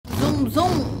Zoom,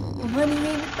 zoom. Money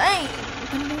ain't a thing.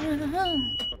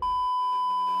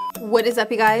 What is up,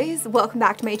 you guys? Welcome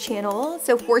back to my channel.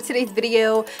 So for today's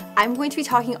video, I'm going to be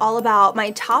talking all about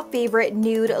my top favorite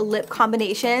nude lip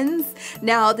combinations.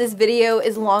 Now, this video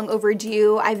is long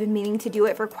overdue. I've been meaning to do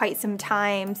it for quite some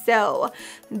time, so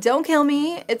don't kill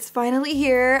me. It's finally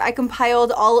here. I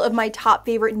compiled all of my top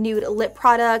favorite nude lip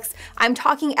products. I'm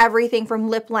talking everything from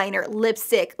lip liner,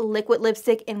 lipstick, liquid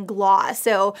lipstick, and gloss.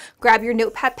 So grab your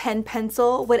notepad, pen,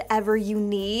 pencil, whatever you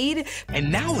need.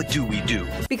 And now what do we do?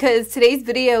 Because today's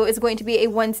video is going to be a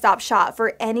one-stop shop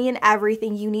for any and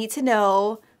everything you need to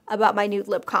know about my nude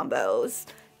lip combos.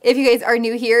 If you guys are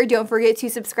new here, don't forget to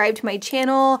subscribe to my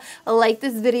channel, like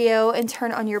this video, and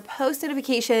turn on your post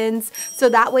notifications so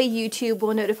that way YouTube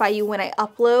will notify you when I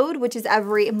upload, which is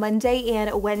every Monday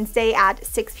and Wednesday at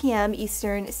 6 p.m.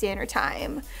 Eastern Standard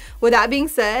Time. With that being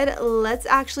said, let's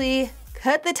actually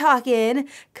cut the talking,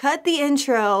 cut the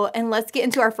intro, and let's get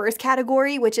into our first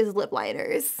category, which is lip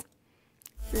liners.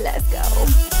 Let's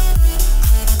go.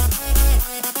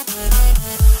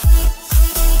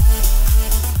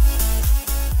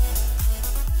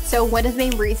 So one of the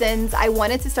main reasons I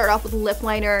wanted to start off with lip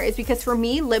liner is because for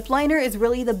me, lip liner is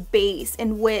really the base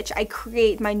in which I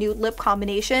create my nude lip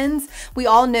combinations. We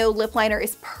all know lip liner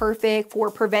is perfect for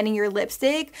preventing your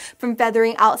lipstick from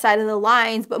feathering outside of the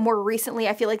lines, but more recently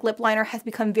I feel like lip liner has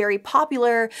become very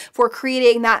popular for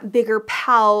creating that bigger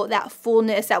pout, that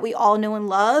fullness that we all know and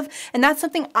love, and that's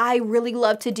something I really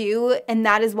love to do, and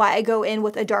that is why I go in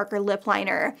with a darker lip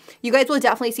liner. You guys will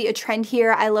definitely see a trend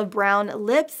here. I love brown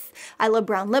lips, I love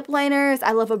brown lip liners,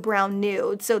 I love a brown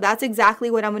nude. So that's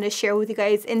exactly what I'm going to share with you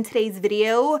guys in today's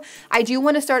video. I do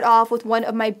want to start off with one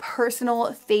of my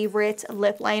personal favorite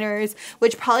lip liners,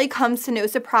 which probably comes to no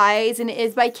surprise, and it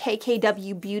is by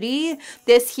KKW Beauty.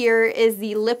 This here is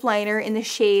the lip liner in the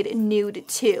shade Nude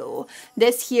 2.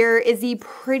 This here is the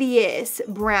prettiest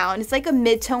brown. It's like a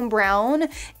mid-tone brown,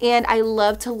 and I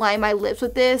love to line my lips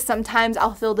with this. Sometimes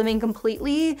I'll fill them in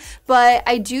completely, but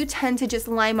I do tend to just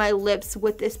line my lips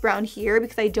with this brown here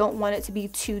because I don't want it to be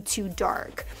too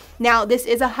dark. Now, this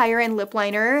is a higher end lip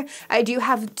liner. I do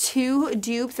have two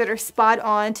dupes that are spot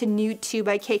on to Nude 2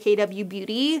 by KKW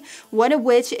Beauty, one of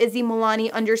which is the Milani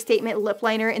Understatement lip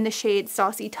liner in the shade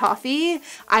Saucy Toffee.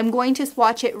 I'm going to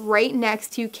swatch it right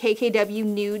next to KKW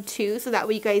Nude 2 so that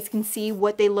way you guys can see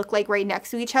what they look like right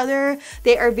next to each other.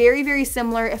 They are very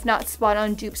similar, if not spot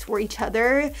on dupes for each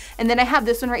other. And then I have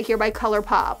this one right here by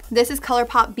ColourPop. This is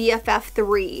ColourPop BFF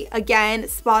 3. Again,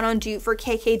 spot on dupe for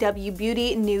KKW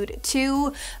Beauty Nude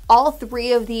 2. All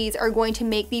three of these are going to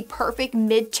make the perfect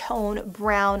mid-tone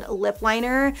brown lip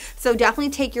liner. So definitely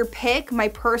take your pick. My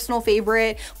personal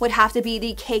favorite would have to be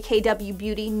the KKW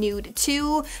Beauty Nude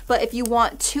 2. But if you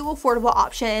want two affordable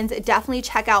options, definitely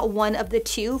check out one of the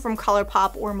two from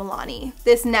ColourPop or Milani.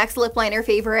 This next lip liner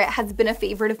favorite has been a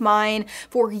favorite of mine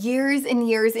for years and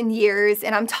years and years.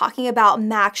 And I'm talking about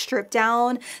MAC Strip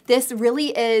Down. This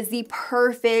really is the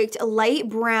perfect light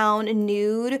brown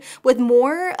nude with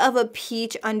more of a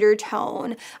peach undertone.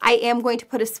 I am going to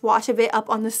put a swatch of it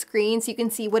up on the screen so you can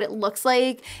see what it looks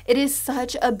like. It is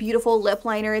such a beautiful lip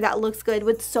liner that looks good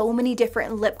with so many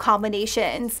different lip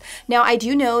combinations. Now, I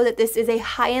do know that this is a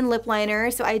high-end lip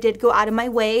liner, so I did go out of my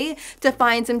way to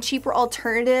find some cheaper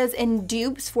alternatives and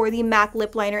dupes for the MAC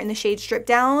lip liner in the shade Strip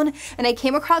Down, and I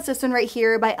came across this one right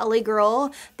here by LA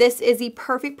Girl. This is the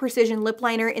Perfect Precision lip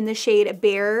liner in the shade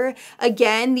Bare.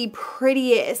 Again, the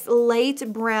prettiest light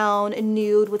brown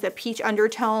nude with a peach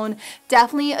undertone.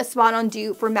 Definitely a spot on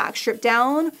dupe for MAC Strip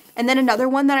Down. And then another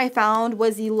one that I found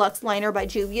was the Luxe liner by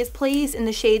Juvia's Place in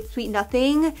the shade Sweet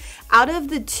Nothing. Out of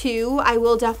the two, I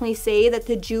will definitely say that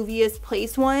the Juvia's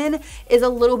Place one is a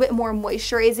little bit more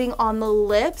moisturizing on the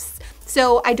lips.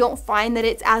 So I don't find that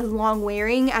it's as long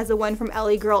wearing as the one from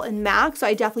LA Girl and MAC, so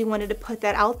I definitely wanted to put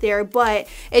that out there, but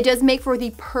it does make for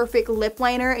the perfect lip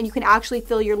liner, and you can actually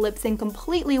fill your lips in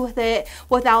completely with it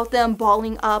without them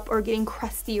balling up or getting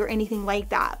crusty or anything like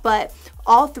that. But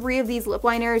all three of these lip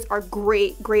liners are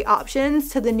great options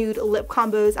to the nude lip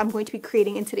combos I'm going to be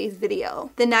creating in today's video.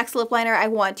 The next lip liner I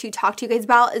want to talk to you guys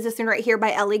about is this one right here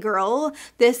by LA Girl.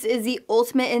 This is the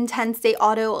Ultimate Intense Day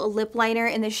Auto lip liner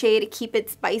in the shade Keep It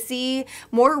Spicy.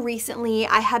 More recently,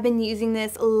 I have been using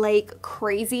this like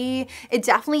crazy. It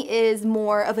definitely is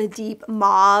more of a deep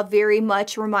mauve, very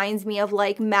much reminds me of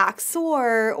like MAC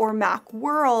Soar or MAC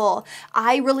Whirl.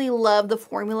 I really love the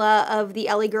formula of the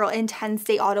LA Girl Intense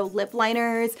Day Auto lip liner.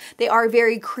 They are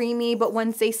very creamy, but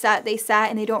once they set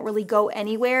and they don't really go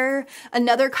anywhere.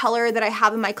 Another color that I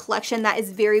have in my collection that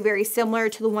is very similar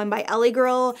to the one by LA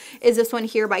Girl is this one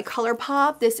here by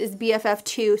ColourPop. This is BFF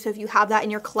 2, so if you have that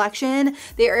in your collection,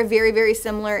 they are very very, very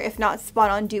similar, if not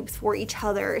spot on dupes for each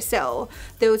other. So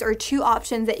those are two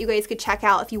options that you guys could check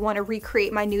out if you want to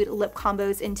recreate my nude lip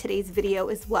combos in today's video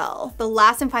as well. The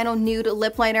last and final nude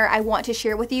lip liner I want to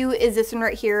share with you is this one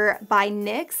right here by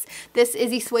NYX. This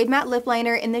is a Suede Matte Lip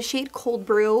Liner in the shade Cold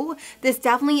Brew. This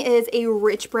definitely is a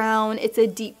rich brown, it's a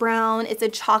deep brown, it's a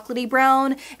chocolatey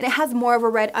brown, and it has more of a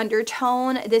red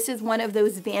undertone. This is one of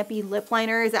those vampy lip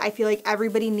liners that I feel like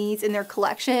everybody needs in their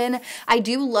collection. I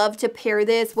do love to pair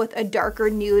this with a darker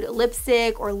nude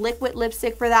lipstick or liquid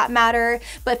lipstick for that matter,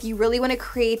 but if you really want to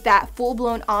create that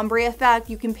full-blown ombre effect,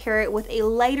 you can pair it with a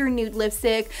lighter nude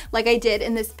lipstick like I did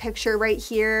in this picture right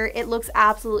here. It looks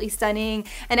absolutely stunning,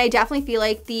 and I definitely feel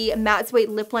like the Matte Suede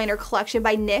Lip Liner collection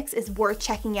by NYX is worth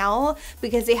checking out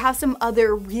because they have some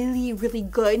other really, really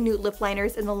good nude lip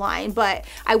liners in the line, but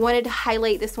I wanted to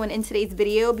highlight this one in today's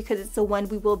video because it's the one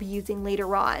we will be using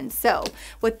later on. So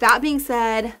with that being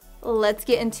said, let's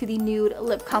get into the nude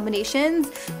lip combinations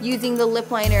using the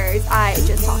lip liners I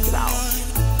just talked about.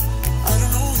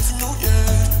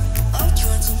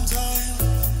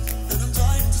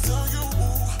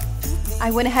 I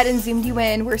went ahead and zoomed you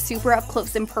in. We're super up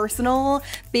close and personal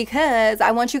because I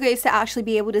want you guys to actually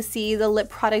be able to see the lip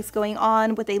products going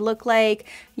on, what they look like,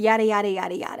 yada, yada,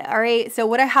 yada, yada. All right, so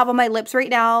what I have on my lips right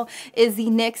now is the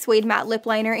NYX Suede Matte Lip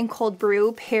Liner in Cold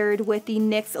Brew paired with the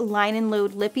NYX Line and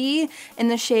Load Lippy in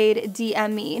the shade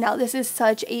DM Me. Now, this is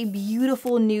such a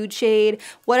beautiful nude shade.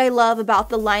 What I love about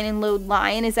the Line and Load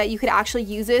line is that you could actually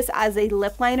use this as a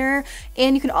lip liner,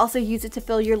 and you can also use it to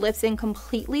fill your lips in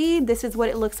completely. This is what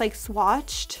it looks like swatched.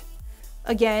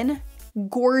 Again,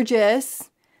 gorgeous.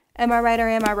 Am I right or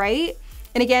am I right?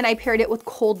 And again, I paired it with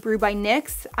Cold Brew by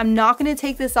NYX. I'm not going to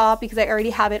take this off because I already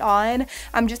have it on.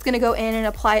 I'm just going to go in and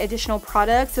apply additional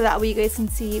products so that way you guys can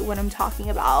see what I'm talking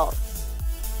about.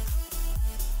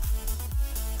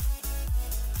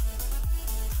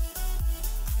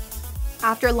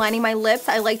 After lining my lips,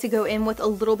 I like to go in with a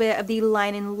little bit of the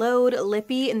Line and Load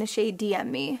Lippy in the shade DM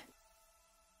Me.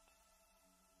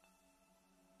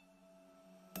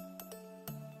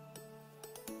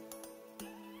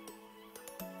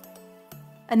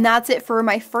 And that's it for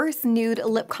my first nude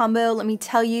lip combo. Let me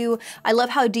tell you, I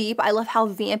love how deep, I love how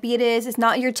vampy it is. It's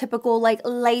not your typical like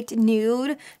light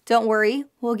nude. Don't worry,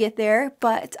 we'll get there,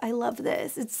 but I love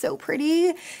this. It's so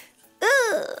pretty.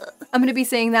 Ugh. I'm gonna be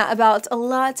saying that about a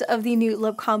lot of the nude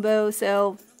lip combo,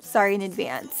 so sorry in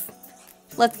advance.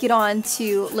 Let's get on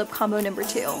to lip combo number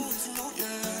 2.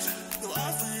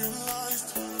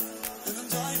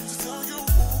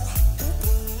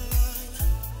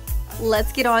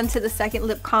 Let's get on to the second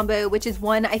lip combo, which is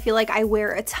one I feel like I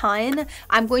wear a ton.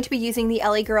 I'm going to be using the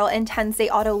LA Girl Intense Day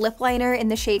Auto Lip Liner in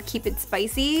the shade Keep It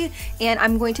Spicy, and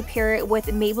I'm going to pair it with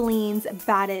Maybelline's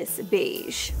Baddest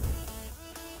Beige.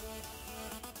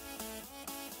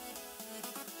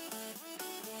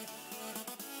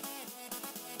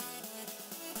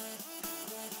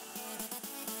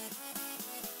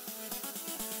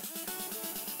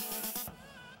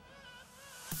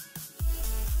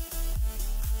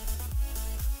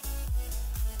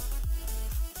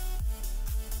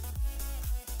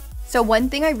 So one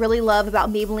thing I really love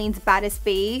about Maybelline's Baddest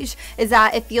Beige is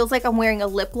that it feels like I'm wearing a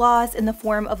lip gloss in the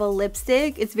form of a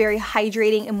lipstick. It's very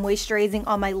hydrating and moisturizing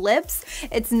on my lips.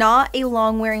 It's not a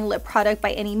long wearing lip product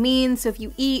by any means, so if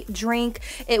you eat, drink,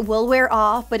 it will wear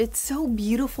off, but it's so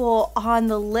beautiful on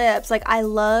the lips. Like, I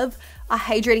love a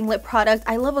hydrating lip product.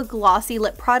 I love a glossy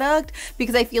lip product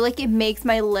because I feel like it makes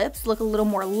my lips look a little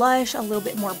more lush, a little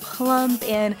bit more plump,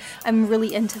 and I'm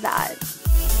really into that.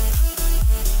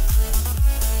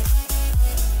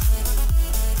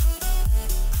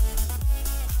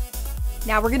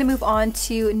 Now we're gonna move on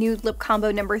to nude lip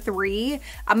combo number 3.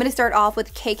 I'm gonna start off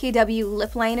with KKW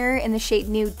Lip Liner in the shade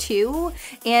Nude 2,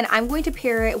 and I'm going to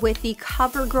pair it with the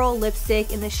CoverGirl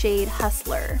lipstick in the shade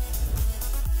Hustler.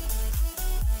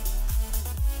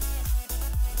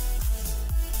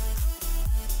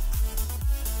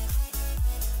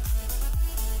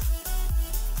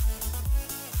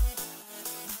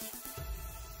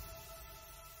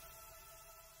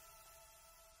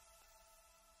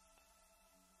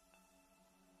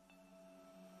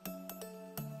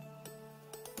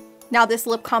 Now this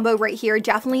lip combo right here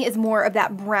definitely is more of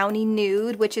that brownie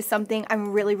nude, which is something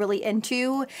I'm really, really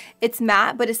into. It's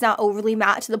matte, but it's not overly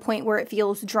matte to the point where it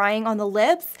feels drying on the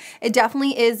lips. It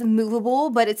definitely is movable,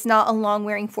 but it's not a long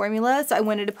wearing formula, so I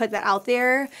wanted to put that out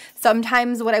there.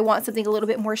 Sometimes when I want something a little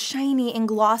bit more shiny and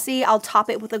glossy, I'll top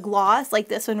it with a gloss like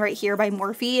this one right here by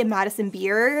Morphe and Madison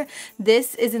Beer.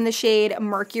 This is in the shade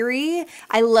Mercury.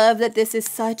 I love that this is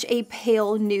such a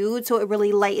pale nude, so it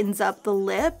really lightens up the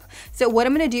lip. So what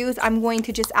I'm gonna do is I'm going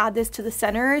to just add this to the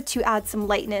center to add some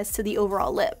lightness to the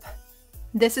overall lip.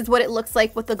 This is what it looks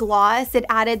like with the gloss. It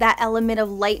added that element of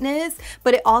lightness,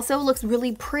 but it also looks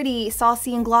really pretty,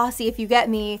 saucy and glossy, if you get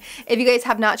me. If you guys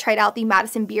have not tried out the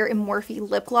Madison Beer and Morphe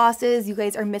lip glosses, you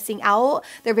guys are missing out.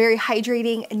 They're very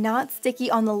hydrating, not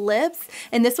sticky on the lips.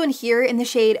 And this one here in the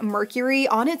shade Mercury,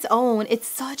 on its own, it's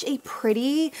such a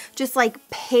pretty, just like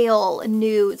pale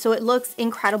nude. So it looks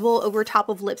incredible over top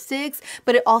of lipsticks,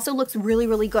 but it also looks really,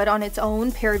 really good on its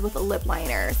own paired with a lip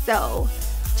liner. So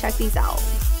check these out.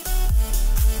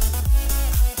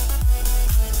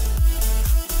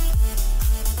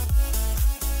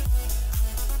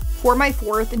 For my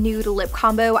fourth nude lip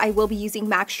combo, I will be using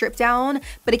MAC Strip Down,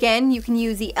 but again, you can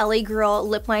use the LA Girl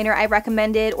lip liner I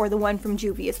recommended or the one from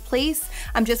Juvia's Place.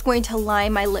 I'm just going to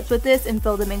line my lips with this and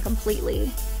fill them in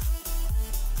completely.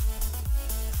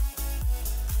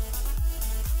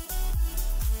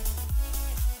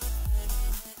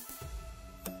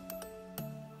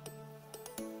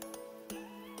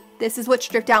 This is what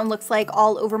Strip Down looks like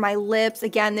all over my lips.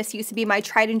 Again, this used to be my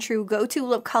tried and true go-to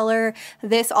lip color.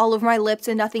 This all over my lips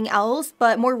and nothing else.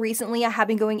 But more recently, I have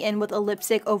been going in with a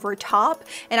lipstick over top.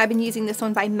 And I've been using this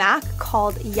one by MAC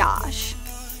called Yash.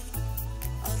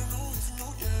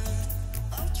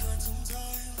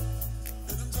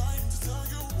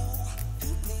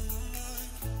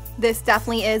 This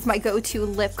definitely is my go-to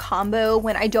lip combo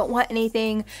when I don't want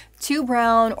anything too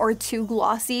brown or too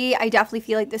glossy. I definitely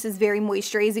feel like this is very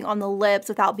moisturizing on the lips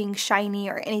without being shiny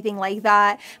or anything like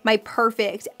that. My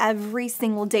perfect every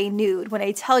single day nude. When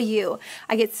I tell you,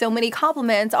 I get so many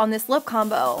compliments on this lip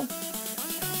combo.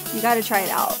 You gotta try it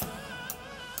out.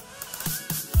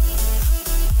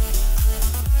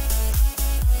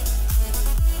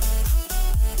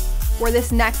 For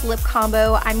this next lip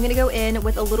combo, I'm gonna go in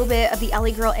with a little bit of the LA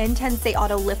Girl Intense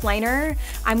Auto Lip Liner.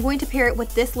 I'm going to pair it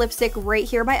with this lipstick right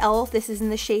here by e.l.f. This is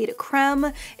in the shade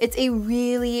Creme. It's a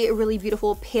really, really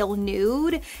beautiful pale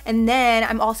nude. And then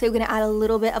I'm also gonna add a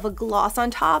little bit of a gloss on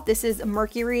top. This is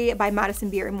Mercury by Madison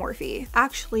Beer and Morphe.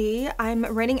 Actually, I'm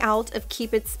running out of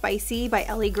Keep It Spicy by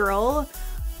LA Girl.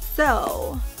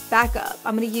 So back up.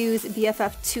 I'm going to use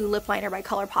BFF2 lip liner by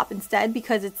ColourPop instead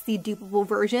because it's the dupeable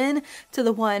version to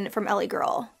the one from LA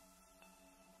Girl.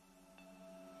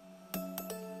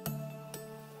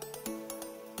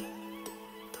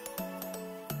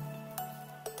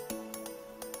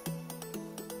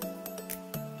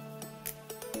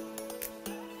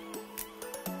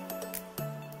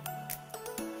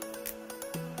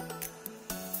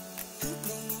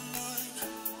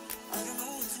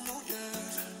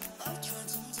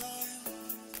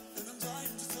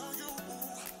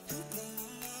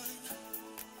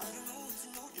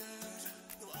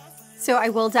 So I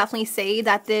will definitely say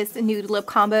that this nude lip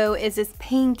combo is as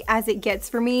pink as it gets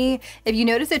for me. If you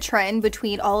notice a trend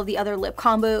between all of the other lip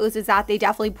combos is that they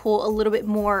definitely pull a little bit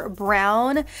more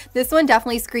brown. This one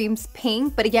definitely screams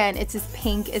pink, but again, it's as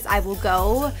pink as I will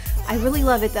go. I really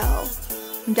love it though.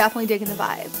 I'm definitely digging the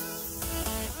vibe.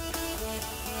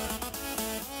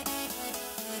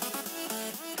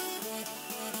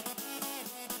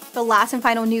 The last and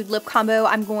final nude lip combo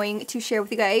I'm going to share with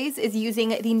you guys is using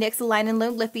the NYX Line and Low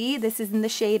Lippy. This is in the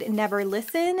shade Never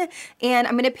Listen, and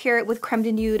I'm going to pair it with Creme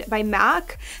de Nude by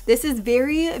MAC. This is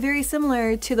very, very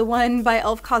similar to the one by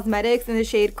e.l.f. Cosmetics in the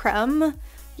shade Creme.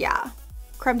 Yeah,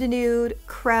 Creme de Nude,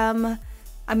 Creme.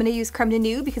 I'm going to use Creme de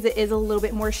Nude because it is a little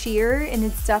bit more sheer, and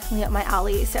it's definitely up my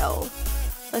alley, so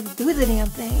let's do the damn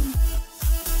thing.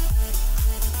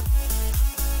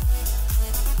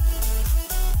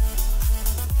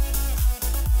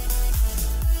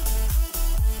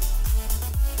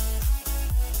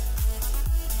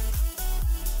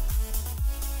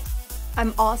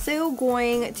 I'm also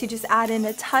going to just add in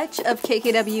a touch of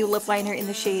KKW lip liner in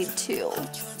the shade 2.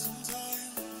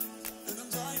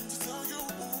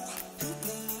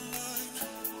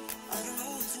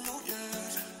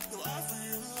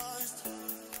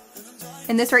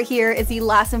 And this right here is the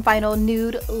last and final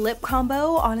nude lip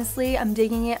combo. Honestly, I'm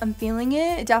digging it, I'm feeling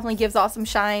it. It definitely gives off some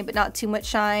shine, but not too much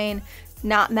shine.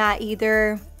 Not matte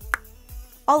either.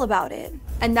 All about it.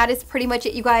 And that is pretty much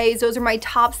it, you guys. Those are my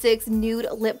top 6 nude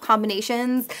lip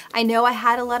combinations. I know I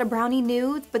had a lot of brownie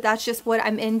nudes, but that's just what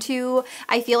I'm into.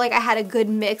 I feel like I had a good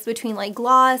mix between like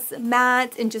gloss,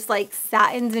 matte, and just like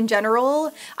satins in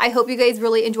general. I hope you guys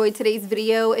really enjoyed today's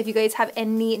video. If you guys have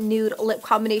any nude lip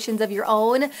combinations of your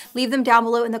own, leave them down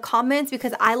below in the comments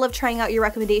because I love trying out your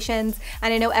recommendations,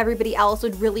 and I know everybody else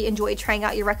would really enjoy trying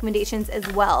out your recommendations as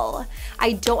well.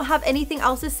 I don't have anything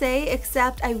else to say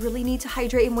except I really need to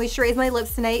hydrate and moisturize my lips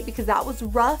this tonight because that was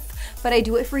rough, but I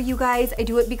do it for you guys. I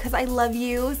do it because I love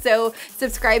you. So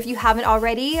subscribe if you haven't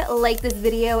already, like this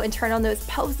video, and turn on those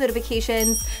post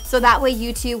notifications so that way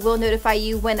YouTube will notify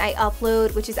you when I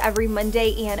upload, which is every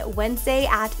Monday and Wednesday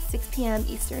at 6 p.m.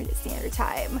 Eastern Standard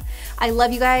Time. I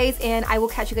love you guys, and I will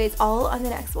catch you guys all on the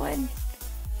next one.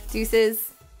 Deuces.